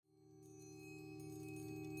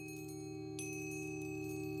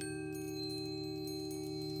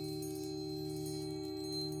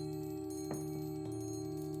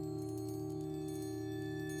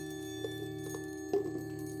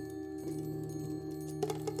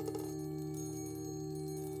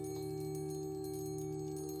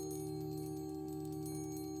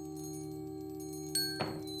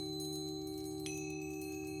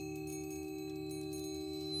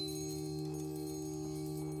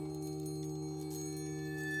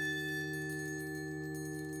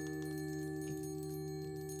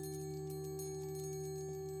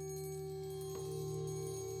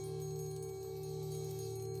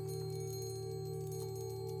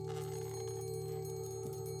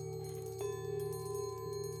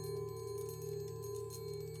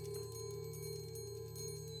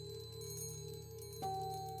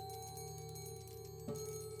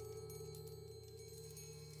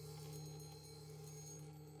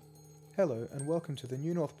Hello and welcome to the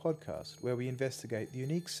New North podcast, where we investigate the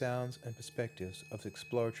unique sounds and perspectives of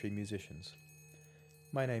exploratory musicians.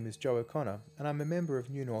 My name is Joe O'Connor and I'm a member of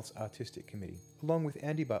New North's Artistic Committee, along with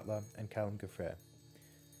Andy Butler and Callum Gaffrey.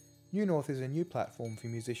 New North is a new platform for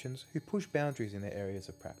musicians who push boundaries in their areas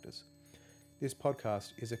of practice. This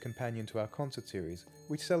podcast is a companion to our concert series,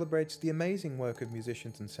 which celebrates the amazing work of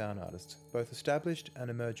musicians and sound artists, both established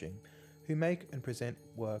and emerging, who make and present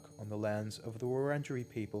work on the lands of the Wurundjeri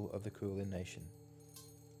people of the Kulin Nation.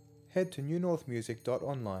 Head to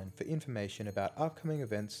newnorthmusic.online for information about upcoming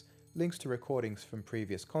events, links to recordings from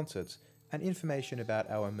previous concerts, and information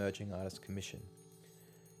about our Emerging Artists Commission.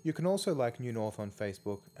 You can also like New North on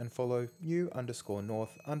Facebook and follow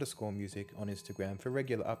new_north_music on Instagram for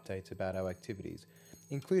regular updates about our activities,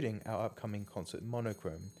 including our upcoming concert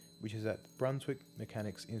Monochrome, which is at the Brunswick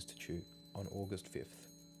Mechanics Institute on August 5th.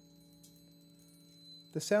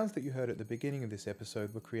 The sounds that you heard at the beginning of this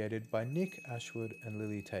episode were created by Nick Ashwood and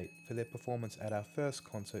Lily Tait for their performance at our first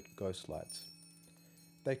concert, Ghost Lights.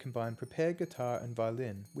 They combine prepared guitar and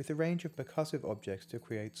violin with a range of percussive objects to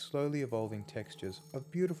create slowly evolving textures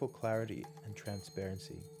of beautiful clarity and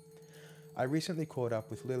transparency. I recently caught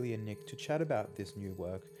up with Lily and Nick to chat about this new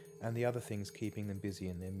work and the other things keeping them busy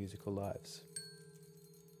in their musical lives.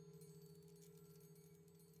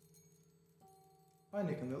 Hi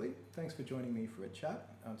Nick and Lily, thanks for joining me for a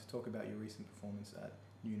chat to talk about your recent performance at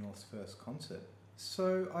New North's first concert.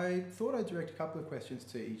 So I thought I'd direct a couple of questions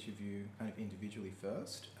to each of you kind of individually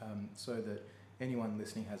first, so that anyone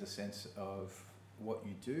listening has a sense of what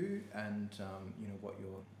you do and what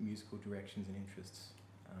your musical directions and interests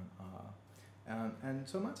are. And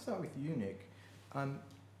so I might start with you, Nick. I'm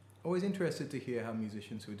always interested to hear how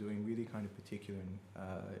musicians who are doing really kind of particular and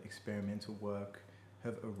experimental work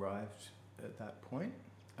have arrived at that point.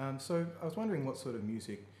 So I was wondering what sort of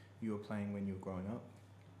music you were playing when you were growing up.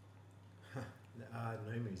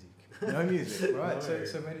 No music. No music, right. No.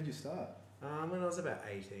 So when did you start? When I was about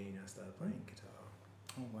 18, I started playing guitar.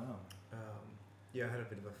 Oh, wow. I had a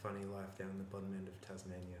bit of a funny life down the bottom end of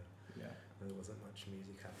Tasmania. Yeah. There wasn't much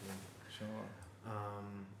music happening. Sure.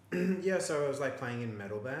 So I was like playing in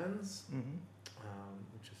metal bands, Mm-hmm.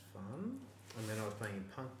 which was fun. And then I was playing in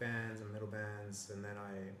punk bands and metal bands, and then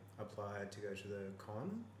I applied to go to the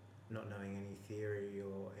con, not knowing any theory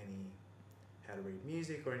or any how to read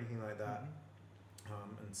music or anything like that.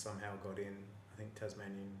 Mm-hmm. And somehow got in. I think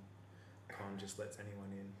Tasmanian con just lets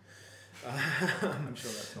anyone in. I'm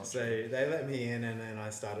sure that's not so true. they let me in, and then I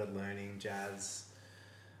started learning jazz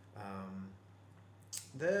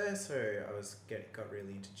there. So I got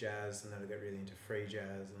really into jazz, and then I got really into free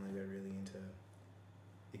jazz, and then I got really into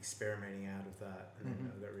experimenting out of that, and then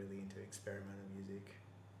I got really into experimental music.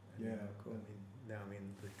 And Yeah, cool. Now I'm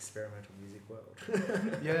in the experimental music world.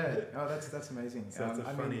 Yeah, oh, that's amazing. So it's a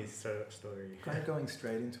funny story. Kind of going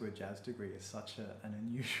straight into a jazz degree is such an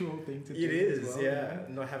unusual thing to do. It is, as well, yeah.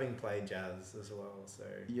 Not having played jazz as well, so.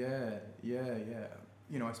 Yeah.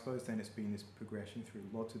 I suppose then it's been this progression through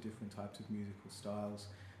lots of different types of musical styles.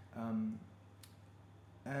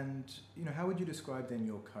 And how would you describe then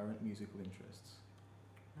your current musical interests?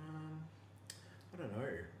 I don't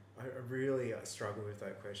know. I really struggle with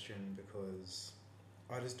that question because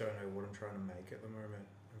I just don't know what I'm trying to make at the moment.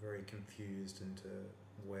 I'm very confused into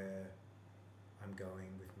where I'm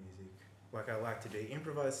going with music. Like I like to do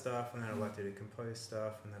improvised stuff, and then I like to do composed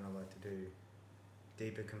stuff, and then I like to do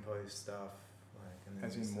deeper composed stuff.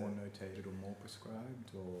 As in more notated or more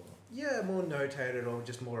prescribed, or? Yeah, more notated or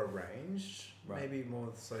just more arranged. Right. Maybe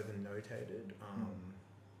more so than notated.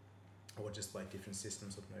 Or just like different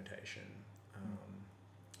systems of notation.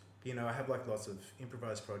 I have like lots of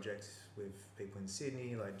improvised projects with people in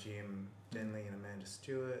Sydney, like Jim Denley and Amanda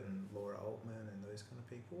Stewart and Laura Altman and those kind of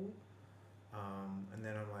people. And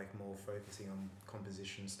then I'm like more focusing on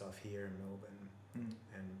composition stuff here in Melbourne and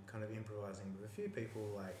kind of improvising with a few people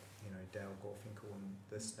like, Dale Gorfinkel and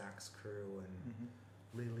the Snacks crew and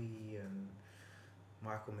Lily and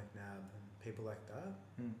Michael McNabb and people like that.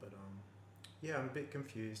 But I'm a bit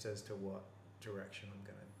confused as to what direction I'm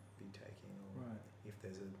going to be taking, or if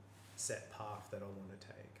there's a set path that I want to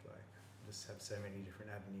take. Like, I just have so many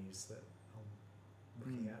different avenues that I'm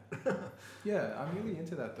looking at. Yeah, I'm really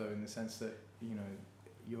into that though, in the sense that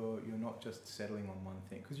you're not just settling on one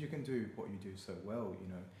thing, because you can do what you do so well,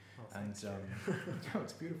 Oh, and thanks,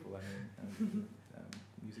 it's beautiful. I mean,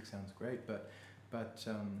 music sounds great, but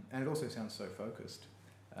and it also sounds so focused.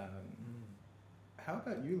 How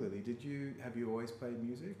about you, Lily? Have you always played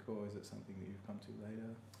music, or is it something that you've come to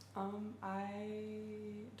later?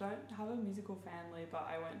 I don't have a musical family, but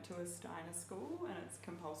I went to a Steiner school, and it's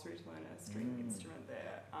compulsory to learn a string instrument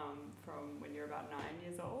there from when you're about 9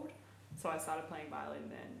 years old. So I started playing violin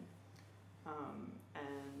then,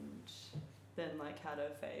 and then like had a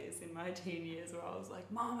phase in my teen years where I was like,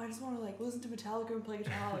 Mom, I just want to like listen to Metallica and play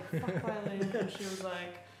guitar, like fuck violin. And she was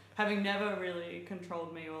like, having never really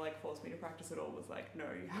controlled me or like forced me to practice at all, was like, no,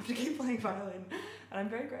 you have to keep playing violin. And I'm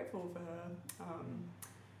very grateful for her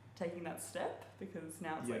taking that step, because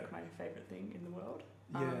now it's like my favourite thing in the world.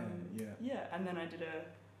 Yeah, and then I did a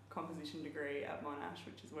composition degree at Monash,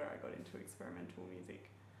 which is where I got into experimental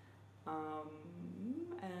music.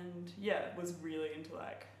 And yeah, was really into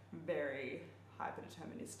like very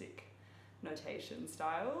hyper-deterministic notation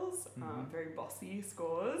styles, very bossy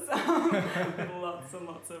scores, with lots and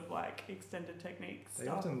lots of like extended techniques. They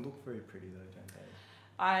often look very pretty though, don't they?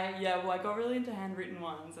 I got really into handwritten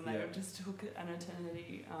ones, and they just took an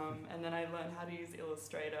eternity. And then I learned how to use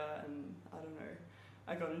Illustrator, and I don't know,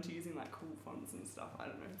 I got into using like cool fonts and stuff. I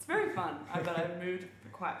don't know, it's very fun. But I've moved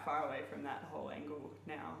quite far away from that whole angle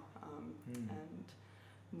now, and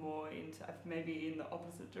more into maybe in the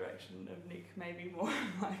opposite direction of Nick. Maybe more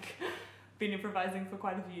like been improvising for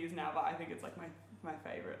quite a few years now, but I think it's like my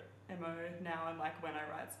favourite MO now. And like when I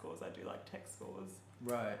write scores, I do like text scores.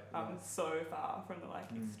 Right. So far from the like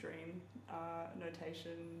extreme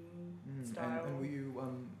notation style. And were you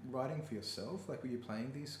writing for yourself? Like, were you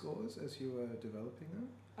playing these scores as you were developing them?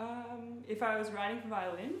 If I was writing for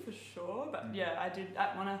violin, for sure. But yeah, I did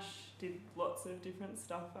at Monash. Did lots of different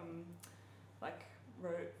stuff. Like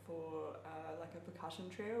wrote for like a percussion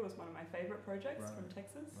trio was one of my favourite projects from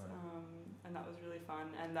Texas. And that was really fun.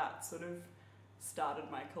 And that sort of started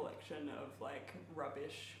my collection of like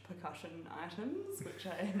rubbish percussion items, which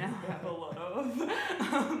I now have a lot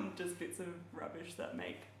of, just bits of rubbish that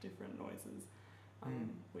make different noises,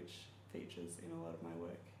 which features in a lot of my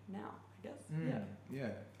work now, I guess. Yeah.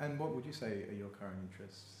 And what would you say are your current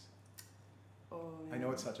interests? I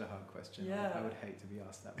know it's such a hard question. Yeah. I would hate to be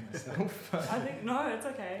asked that myself. I think, no, it's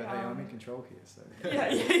okay. But hey, I'm in control here, so.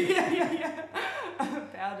 Yeah.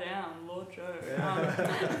 Bow down, Lord Joe.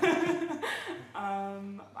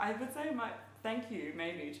 I would say thank you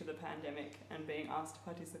maybe to the pandemic and being asked to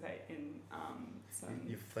participate in some...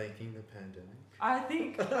 You're thanking the pandemic? I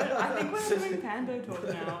think we're doing Pando talk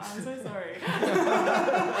now. I'm so sorry.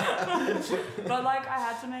 But like I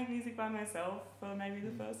had to make music by myself for maybe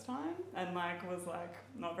the first time, and like was like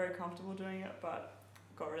not very comfortable doing it, but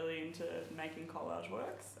got really into making collage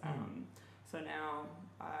works. So now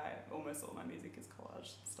almost all my music is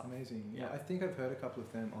collage stuff. Amazing. Yeah, I think I've heard a couple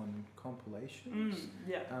of them on compilations.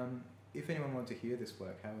 If anyone wants to hear this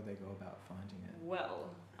work, how would they go about finding it? Well,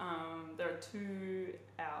 there are two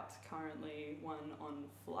out currently. One on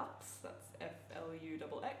Flux, that's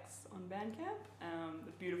FLUXX on Bandcamp,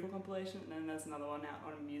 the beautiful compilation, and then there's another one out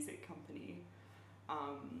on a music company.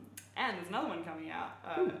 And there's another one coming out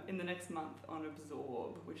in the next month on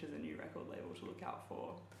Absorb, which is a new record label to look out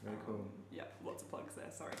for. Very cool. Yeah, lots of plugs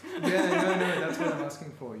there, sorry. No, that's what I'm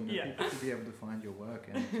asking for. People to be able to find your work,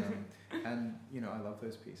 and I love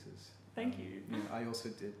those pieces. Thank you. I also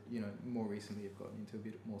did, more recently I've gotten into a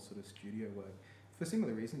bit more sort of studio work for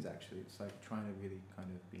similar reasons actually. It's like trying to really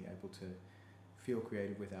kind of be able to feel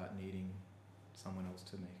creative without needing someone else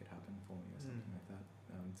to make it happen for me or something like that.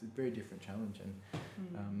 It's a very different challenge,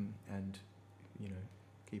 and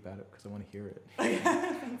keep at it because I want to hear it.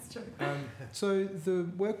 Thanks, Joe. So the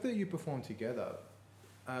work that you performed together,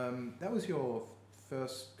 that was your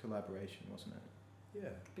first collaboration, wasn't it?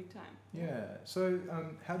 Yeah. Big time. Yeah. So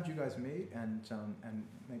how did you guys meet, and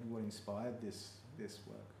maybe what inspired this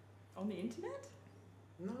work? On the internet?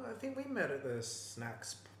 No, I think we met at the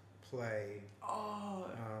Snacks Play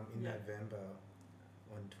in November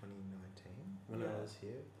on 2019 when I was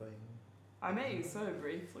here playing. I met you so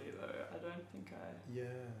briefly though. I don't think I...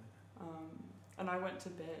 Yeah. And I went to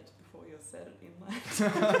bed before your set at Inlet.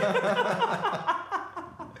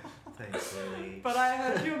 Thanks, Lily. But I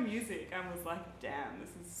heard your music and was like, damn,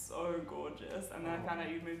 this is so gorgeous. And then I found out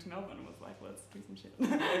you'd moved to Melbourne and was like, let's do some shit.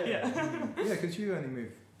 Yeah, because you only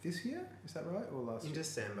moved this year, is that right? Or last year? In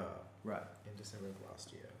December. Right. In December of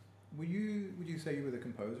last year. Would you say you were the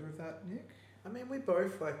composer of that, Nick? I mean, we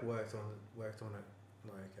both worked on it,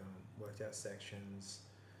 worked out sections.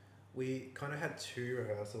 We kind of had 2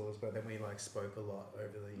 rehearsals, but then we spoke a lot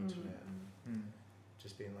over the internet and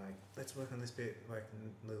just being like, let's work on this bit. Like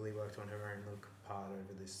Lily worked on her own little part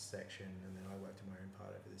over this section, and then I worked on my own part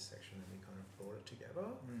over this section, and we kind of brought it together.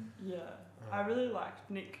 Yeah, I really liked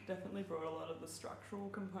Nick. Definitely brought a lot of the structural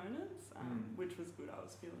components, which was good. I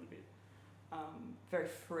was feeling a bit very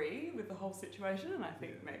free with the whole situation, and I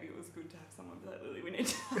think maybe it was good to have someone be like, Lily, we need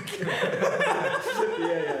to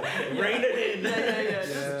rein it in.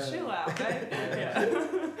 Just chill out, babe.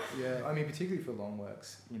 Yeah, I mean, particularly for long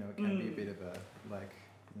works, you know, it can be a bit of a, like,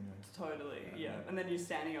 you know. Totally, yeah. And then you're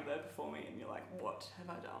standing up there performing and you're like, what have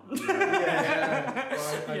I done?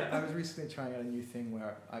 Well, I was recently trying out a new thing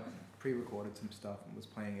where I pre-recorded some stuff and was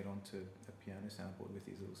playing it onto a piano soundboard with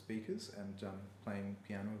these little speakers and playing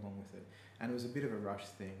piano along with it. And it was a bit of a rush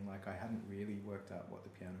thing, like I hadn't really worked out what the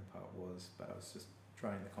piano part was, but I was just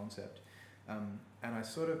trying the concept. And I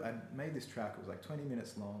made this track, it was like 20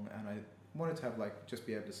 minutes long, and I wanted to have like, just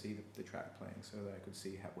be able to see the track playing so that I could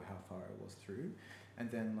see how far I was through. And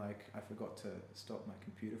then like I forgot to stop my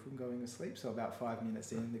computer from going to sleep, so about 5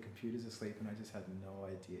 minutes in, the computer's asleep, and I just had no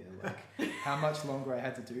idea like how much longer I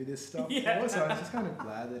had to do this stuff for. So I was just kind of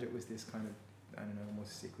glad that it was this kind of, I don't know,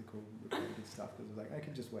 almost cyclical repetitive stuff, because it was like I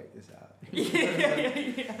could just wait this out.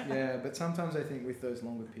 Yeah, but sometimes I think with those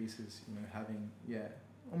longer pieces, you know, having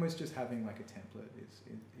almost just having like a template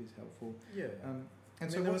is helpful. Yeah. And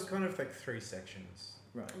so there was kind of like 3 sections.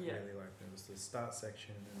 Right. Yeah. Really, like there was the start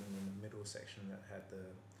section and then the middle section that had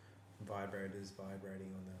the vibrators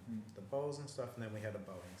vibrating on the bowls and stuff, and then we had a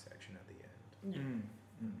bowing section at the end.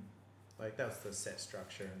 Like that's the set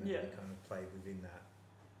structure, and then we kind of played within that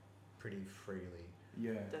pretty freely.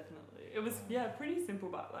 Yeah, definitely. It was pretty simple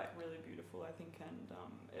but like really beautiful, I think, and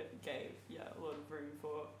it gave a lot of room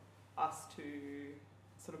for us to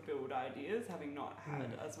sort of build ideas, having not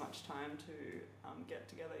had as much time to get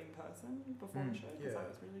together in person before the show, because I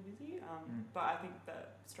was really busy. But I think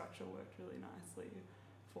that structure worked really nicely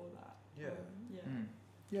for that.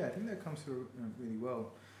 Yeah, I think that comes through really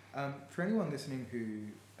well. For anyone listening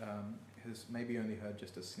who has maybe only heard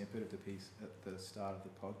just a snippet of the piece at the start of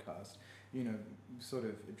the podcast, you know, sort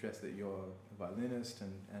of addressed that you're a violinist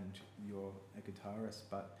and you're a guitarist,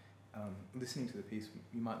 but listening to the piece,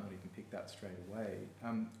 you might not even pick that straight away.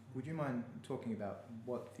 Would you mind talking about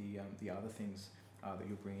what the other things are that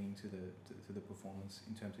you're bringing to the performance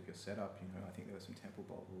in terms of your setup? You know, I think there were some tempo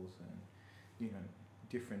bowls and, you know,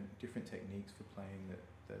 different techniques for playing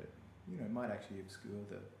that you know might actually obscure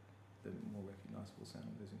the more recognisable sound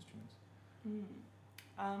of those instruments.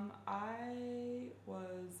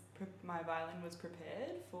 My violin was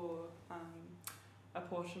prepared for a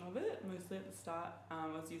portion of it. Mostly at the start, I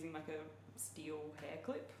was using like a steel hair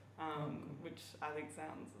clip, which I think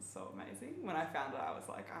sounds so amazing. When I found it, I was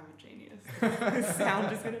like, I'm a genius. This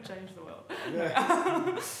sound is going to change the world.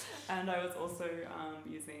 And I was also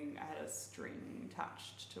I had a string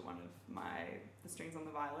attached to one of the strings on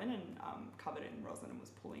the violin and covered it in rosin and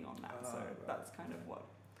was pulling on that. That's kind of what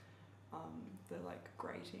the like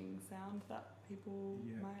grating sound that people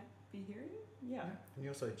might be hearing. Yeah. And you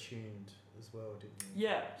also tuned as well, didn't you?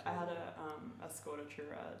 Yeah, I had a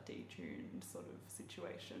scordatura detuned sort of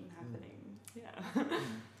situation happening. Yeah.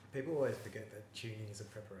 People always forget that tuning is a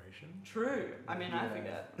preparation. True. I mean, I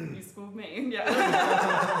forget. You schooled me.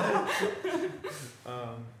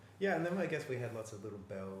 Yeah. And then I guess we had lots of little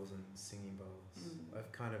bells and singing bowls.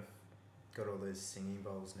 I've kind of got all those singing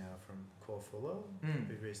bowls now from Cor Fuller,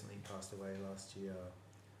 who recently passed away last year.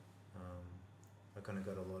 I kind of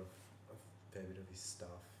got a fair bit of his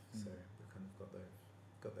stuff, so we kind of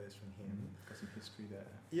got those from him. Got some history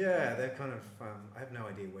there. Yeah, they're kind of. I have no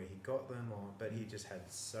idea where he got them, but he just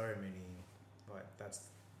had so many. Like that's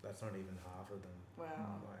not even half of them.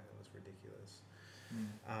 Wow. Like it was ridiculous.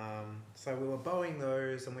 So we were bowing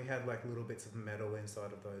those, and we had like little bits of metal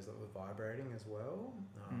inside of those that were vibrating as well,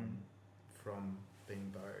 from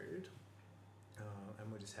being bowed.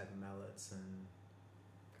 And we just had mallets and.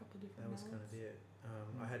 That was kind of it.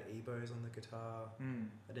 I had EBOs on the guitar.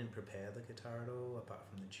 I didn't prepare the guitar at all, apart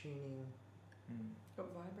from the tuning.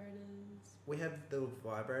 Got vibrators. We had little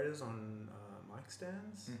vibrators on mic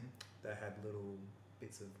stands that had little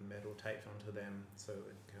bits of metal taped onto them, so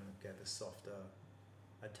it kind of gave a softer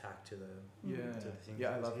attack to the thing.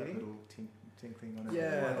 Yeah, I love that little tinkling on it.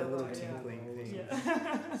 Yeah, the little tinkling thing.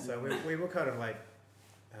 Yeah. So we were kind of like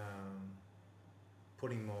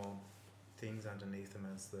putting more things underneath them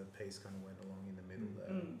as the piece kind of went along in the middle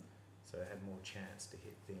there, so it had more chance to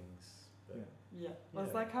hit things. But Well,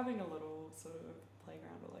 it's like having a little sort of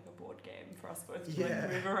playground or like a board game for us both to like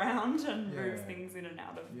move around and move things in and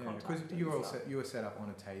out of contact. Because you were set up on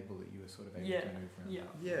a table that you were sort of able to move around.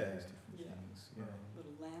 These different things.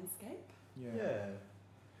 Little landscape.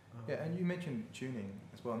 And you mentioned tuning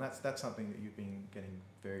as well, and that's something that you've been getting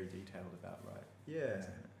very detailed about, right? Yeah.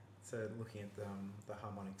 So looking at the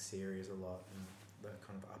harmonic series a lot and the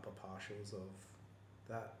kind of upper partials of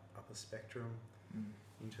that upper spectrum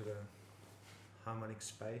into the harmonic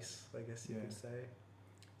space, I guess you could say.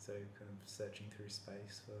 So kind of searching through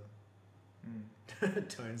space for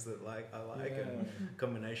tones that I like and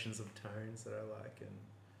combinations of tones that I like, and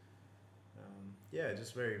yeah,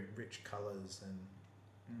 just very rich colours, and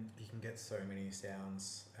you can get so many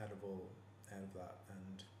sounds out of that.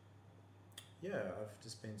 And yeah, I've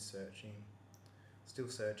just been searching, still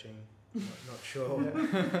searching, not sure.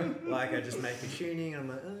 Like I just make a tuning, and I'm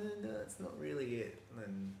like, oh, no, that's not really it.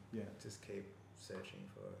 And then just keep searching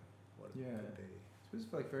for what it could be. So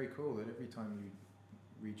it's like very cool that every time you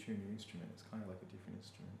retune your instrument, it's kind of like a different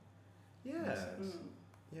instrument.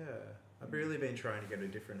 Yeah. I've really been trying to get a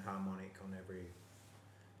different harmonic on every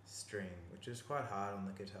string, which is quite hard on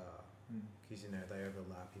the guitar, because they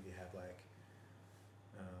overlap. If you have like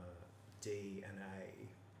D and A,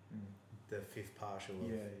 the fifth partial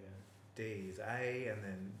of D is A, and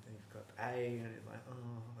then you've got A, and it's like,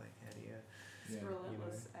 oh, like how do you? It's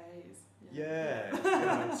relentless A's.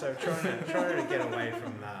 So trying to get away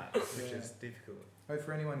from that, which is difficult. Oh,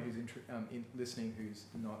 for anyone who's listening who's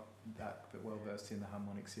not that well versed in the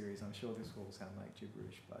harmonic series, I'm sure this will sound like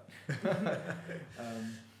gibberish, but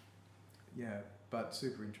but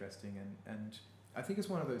super interesting, and I think it's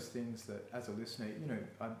one of those things that as a listener,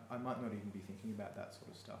 I might not even be thinking about that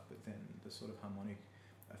sort of stuff, but then the sort of harmonic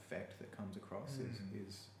effect that comes across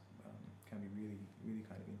is can be really, really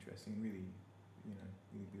kind of interesting, really,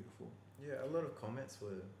 really beautiful. Yeah, a lot of comments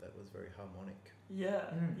were that was very harmonic.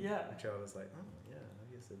 Yeah. Which I was like, oh yeah, I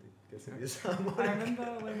guess it is harmonic. I remember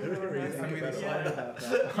when we were I'm really excited about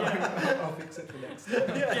that. I'll fix it for next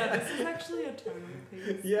time. Yeah, this is actually a tone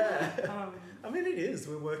piece. Yeah. I mean, it is.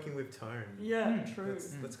 We're working with tone. Yeah, true.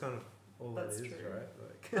 That's kind of all That's that is, true. right?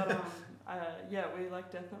 Like. But we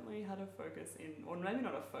definitely had a focus in, or maybe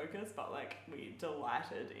not a focus, but we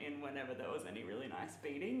delighted in whenever there was any really nice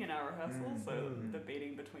beating in our rehearsals. So the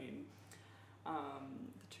beating between the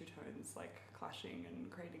two tones clashing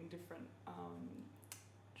and creating different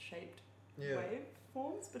shaped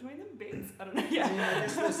waveforms between them, beats. I don't know. I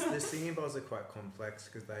guess the singing bowls are quite complex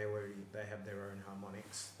because they have their own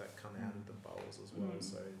harmonics that come out of the bowls as well.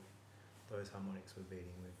 So those harmonics were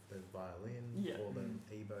beating with the violin or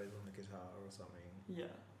the E-bows on the guitar or something.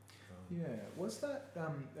 Was that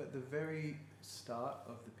at the very start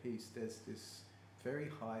of the piece? There's this very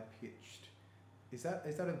high pitched. Is that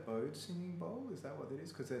a bowed singing bowl? Is that what it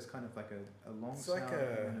is? Because there's kind of like a long sound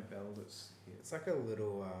and a bell that's here. It's like a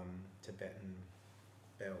little Tibetan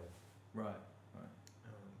bell. Right.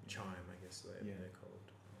 Chime, I guess they're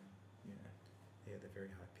called. They're very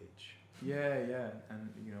high pitch. Yeah, and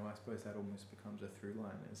I suppose that almost becomes a through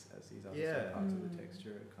line as these other sort of parts of the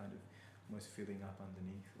texture are kind of almost filling up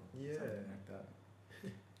underneath or something like that.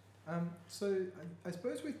 So I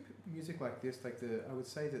suppose with music like this, I would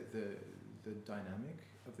say that the dynamic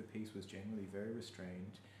of the piece was generally very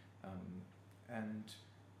restrained, and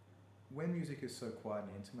when music is so quiet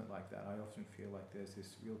and intimate like that, I often feel like there's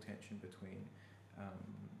this real tension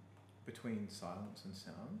between silence and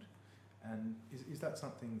sound. And is that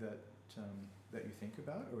something that you think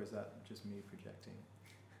about, or is that just me projecting?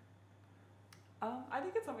 I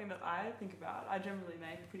think it's something that I think about. I generally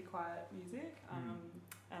make pretty quiet music,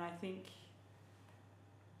 and I think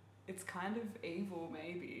it's kind of evil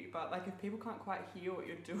maybe, but if people can't quite hear what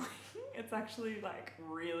you're doing, it's actually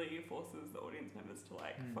really forces the audience members to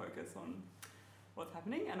focus on what's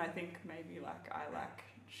happening. And I think maybe I lack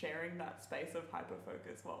sharing that space of hyper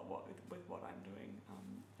focus with what I'm doing,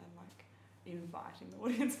 and inviting the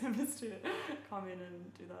audience members to come in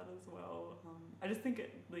and do that as well. I just think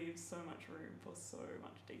it leaves so much room for so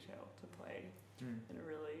much detail to play in a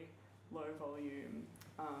really low volume,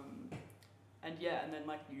 and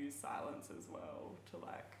then use silence as well to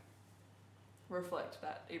reflect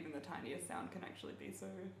that even the tiniest sound can actually be so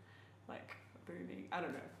booming. I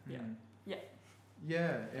don't know.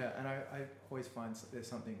 Yeah, and I always find there's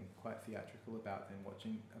something quite theatrical about then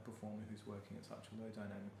watching a performer who's working at such a low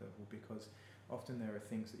dynamic level, because often there are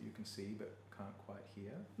things that you can see but can't quite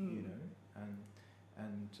hear,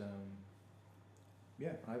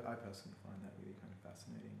 I personally find that really kind of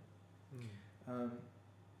fascinating.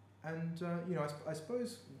 I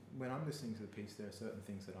suppose when I'm listening to the piece, there are certain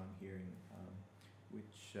things that I'm hearing,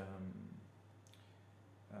 which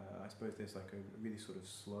I suppose there's a really sort of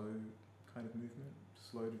slow kind of movement,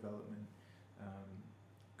 slow development,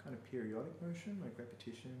 kind of periodic motion,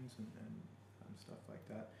 repetitions and stuff like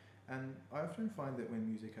that. And I often find that when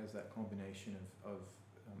music has that combination of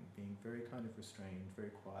being very kind of restrained,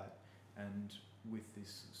 very quiet, and with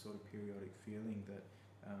this sort of periodic feeling, that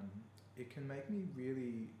it can make me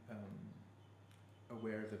really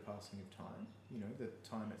aware of the passing of time. That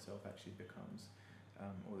time itself actually becomes,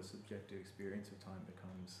 or the subjective experience of time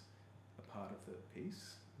becomes a part of the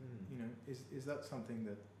piece. Is that something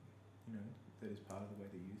that that is part of the way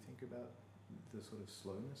that you think about the sort of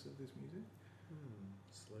slowness of this music?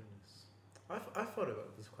 Slowness. I thought it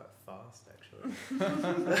was quite fast, actually.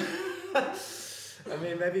 I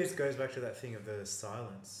mean, maybe it goes back to that thing of the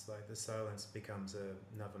silence. Like, the silence becomes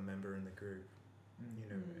another member in the group, you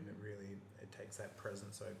know, and it takes that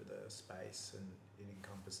presence over the space, and it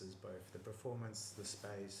encompasses both the performance, the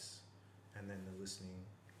space, and then the listening.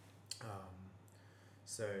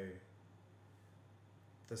 So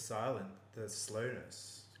the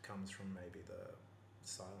slowness comes from maybe the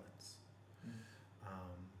silence.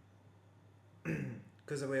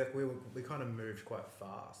 Because we kind of moved quite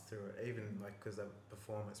fast through it, even like because the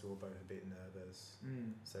performance we were both a bit nervous,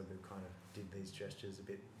 so we kind of did these gestures a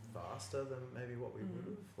bit faster than maybe what we would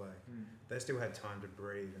have. Like they still had time to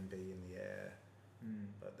breathe and be in the air,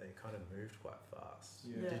 but they kind of moved quite fast.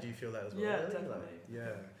 Yeah. Did you feel that as well? Yeah, really? definitely.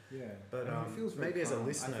 Yeah. But I mean, it feels very maybe as a calm.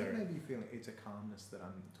 listener, I think maybe you feel it's a calmness that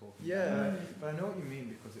I'm talking Yeah. about. But I know what you mean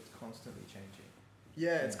because it's constantly changing.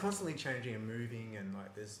 yeah, it's constantly changing and moving, and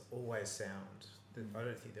like there's always sound. I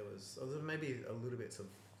don't think there was maybe a little bits of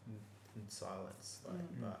silence, like,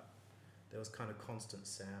 but there was kind of constant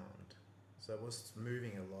sound. So it was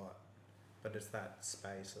moving a lot, but it's that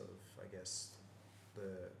space of, I guess,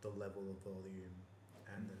 the level of volume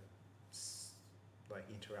and the like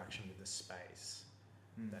interaction with the space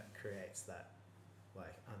that creates that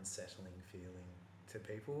like unsettling feeling to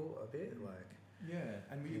people a bit, like. Yeah,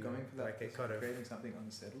 and were you going for that? Like it kind of creating something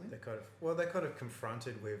unsettling. They kind of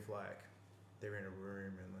confronted with like they're in a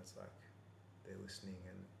room and it's like they're listening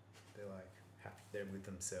and they're like happy, they're with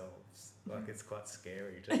themselves. Like it's quite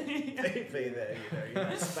scary to be there, you know, in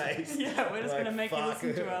that space. Yeah, we're just like, going to make you fuck,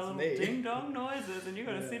 listen to our little me. ding dong noises, and you've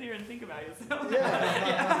got to sit here and think about yourself.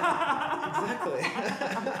 Exactly.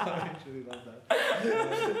 I actually love that.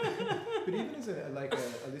 But even as a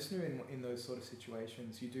listener in those sort of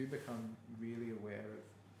situations, you do become really aware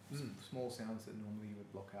of small sounds that normally you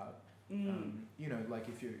would block out. You know, like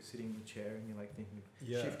if you're sitting in a chair and you're like thinking of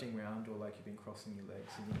shifting around, or like you've been crossing your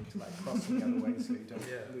legs and you need to like cross them the other way so you don't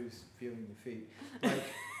lose feeling your feet. Like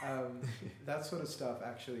that sort of stuff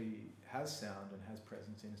actually has sound and has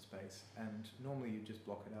presence in a space, and normally you just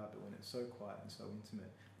block it out, but when it's so quiet and so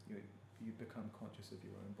intimate, you become conscious of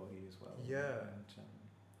your own body as well. Yeah. And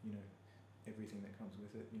you know, everything that comes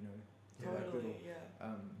with it, you know. Totally, like little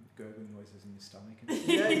yeah. gurgling noises in your stomach.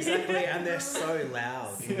 Yeah, exactly, and they're so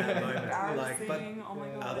loud in that moment. Like, but Oh my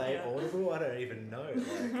God, are they audible? I don't even know.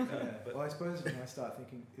 Like, but well, I suppose when I start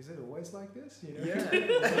thinking, is it always like this? You know?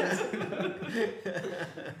 Yeah.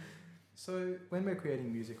 So when we're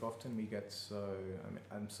creating music, often we get so, I mean,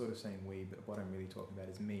 I'm sort of saying we, but what I'm really talking about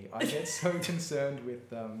is me. I get so concerned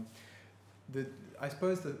with I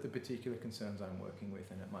suppose the particular concerns I'm working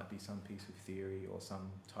with, and it might be some piece of theory or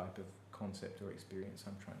some type of concept or experience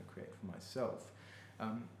I'm trying to create for myself.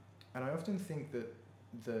 And I often think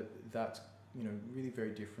that's you know, really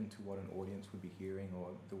very different to what an audience would be hearing, or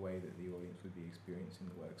the way that the audience would be experiencing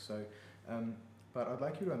the work. So, but I'd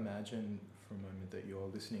like you to imagine for a moment that you're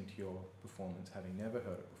listening to your performance, having never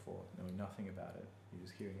heard it before, knowing nothing about it, you're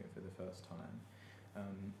just hearing it for the first time.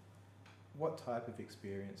 What type of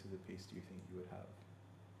experience of the piece do you think you would have?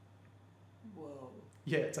 Whoa.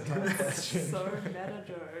 Yeah, it's a hard question. So meta,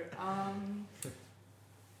 Joe.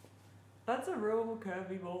 That's a real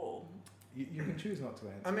curvy ball. You can choose not to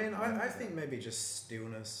answer. I mean, I think maybe just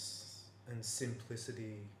stillness and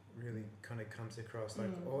simplicity really kind of comes across.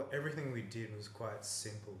 Like everything we did was quite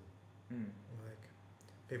simple. Like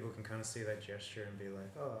people can kind of see that gesture and be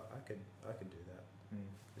like, oh, I could do that.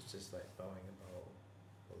 It's just like bowing a bowl,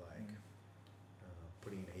 or like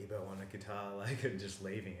putting an ebow on a guitar, like, and just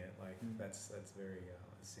leaving it. Like that's very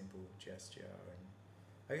simple gesture. And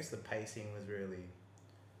I guess the pacing was really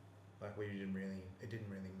like it didn't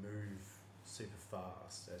really move super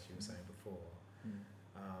fast, as you were saying before,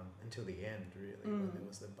 until the end, really, when there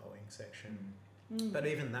was the bowing section. But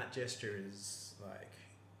even that gesture is like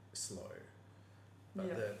slow,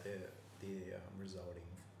 but the resulting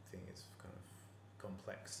thing is kind of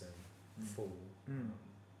complex and full.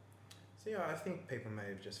 So yeah, I think people may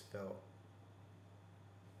have just felt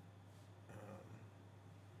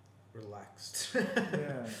relaxed.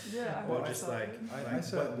 Yeah. Or just like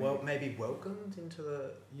maybe welcomed into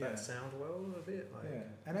that Yeah. sound world a bit. Like, Yeah,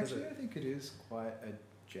 and actually I think it is quite a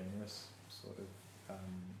generous sort of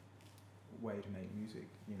way to make music,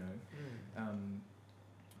 you know.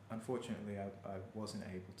 Unfortunately, I wasn't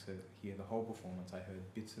able to hear the whole performance. I heard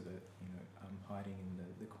bits of it, you know, hiding in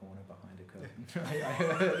the corner behind a curtain. I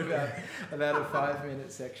heard about a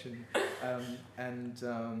 5-minute section, and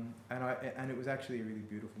it was actually a really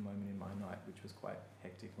beautiful moment in my night, which was quite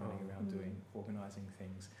hectic, running around organising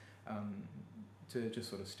things, to just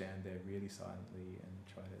sort of stand there really silently and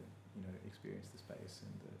try to, you know, experience the space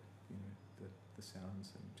and the the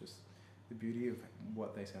sounds and just the beauty of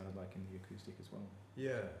what they sounded like in the acoustic as well.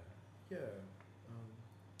 Yeah.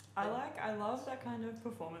 I love that kind of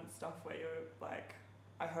performance stuff where you're like,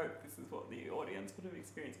 I hope this is what the audience would have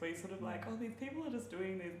experienced, where you're sort of like, oh, these people are just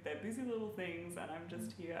doing their busy little things and I'm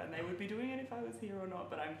just here, and they would be doing it if I was here or not,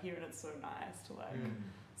 but I'm here and it's so nice to like,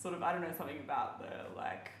 sort of, I don't know, something about the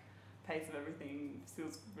like pace of everything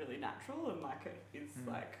feels really natural, and like it is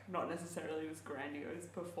like not necessarily this grandiose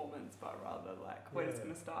performance, but rather like, we're just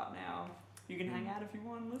going to start now. You can hang out if you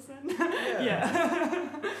want and listen.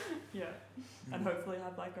 Yeah. And hopefully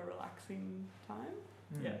have like a relaxing time.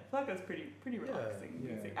 Yeah, I feel like it's pretty relaxing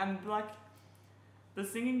music. And like the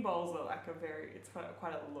singing bowls are like it's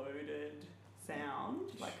quite a loaded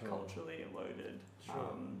sound, like culturally loaded.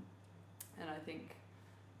 And I think,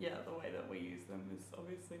 the way that we use them is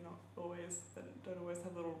obviously not always, don't always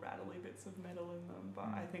have little rattly bits of metal in them, but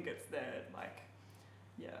I think it's there, like,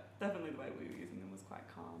 definitely the way we were using them was quite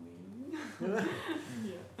calming.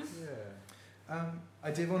 I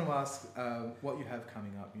did want to ask what you have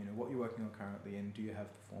coming up, what you're working on currently, and do you have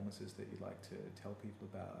performances that you'd like to tell people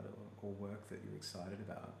about or work that you're excited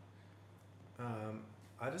about?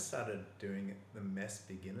 I just started doing the Mess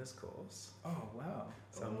Beginners course. Oh, wow.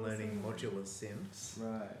 So I'm learning modular synths.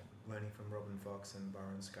 Right. Learning from Robin Fox and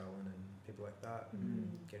Byron Scullin and people like that.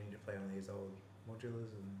 Getting to play on these old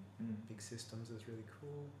modulars and big systems is really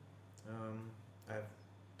cool. I have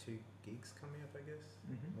 2 gigs coming up, I guess.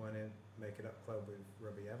 One in Make It Up Club with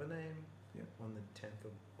Robbie Avername on the 10th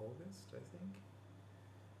of August, I think.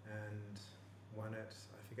 And one at,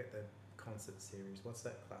 I forget the concert series. What's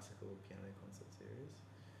that classical piano concert series?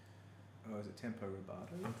 Oh, is it Tempo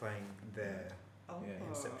Rubato? I'm playing there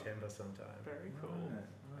in September sometime. Very cool.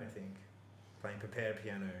 I think. Playing prepared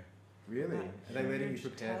piano. Really? Are they letting you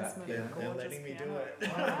prepare that piano? They're letting me do it.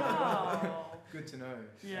 Wow. Good to know.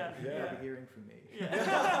 Yeah. You'll be hearing from me.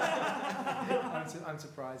 I'm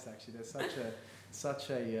surprised actually. There's such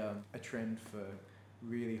a trend for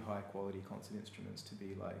really high quality concert instruments to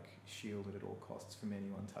be like shielded at all costs from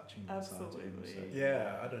anyone touching them. Absolutely.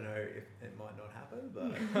 I don't know if it might not happen,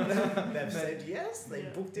 but they've said yes, they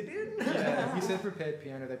booked it in. Yeah, you said prepared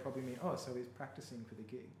piano, they probably mean, so he's practicing for the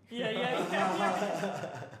gig.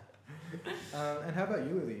 And how about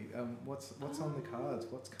you, Lily? What's on the cards?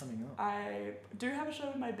 What's coming up? I do have a show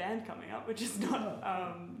with my band coming up, which is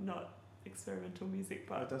not experimental music,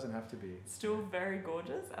 but it doesn't have to be. Still very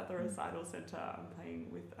gorgeous at the Recital Centre. I'm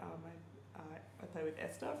playing with I play with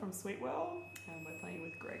Esther from Sweetwell, and we're playing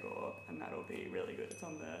with Gregor, and that'll be really good. It's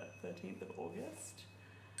on the 13th of August.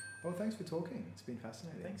 Well, thanks for talking. It's been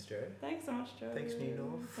fascinating. Thanks, Joe. Thanks so much, Joe. Thanks, New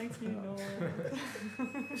North. Thanks, New North.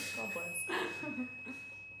 God bless.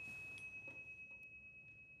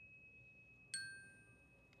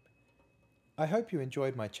 I hope you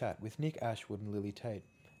enjoyed my chat with Nick Ashwood and Lily Tait,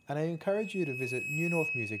 and I encourage you to visit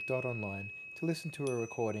newnorthmusic.online to listen to a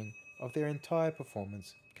recording of their entire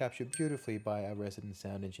performance, captured beautifully by our resident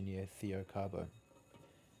sound engineer Theo Carbo.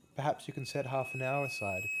 Perhaps you can set half an hour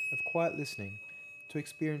aside of quiet listening to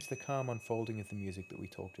experience the calm unfolding of the music that we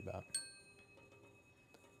talked about.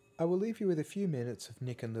 I will leave you with a few minutes of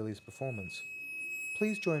Nick and Lily's performance.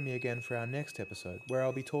 Please join me again for our next episode, where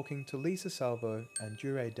I'll be talking to Lisa Salvo and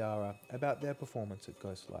Jure Dara about their performance at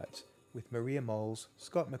Ghost Lights, with Maria Moles,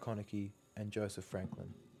 Scott McConaughey and Joseph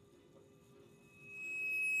Franklin.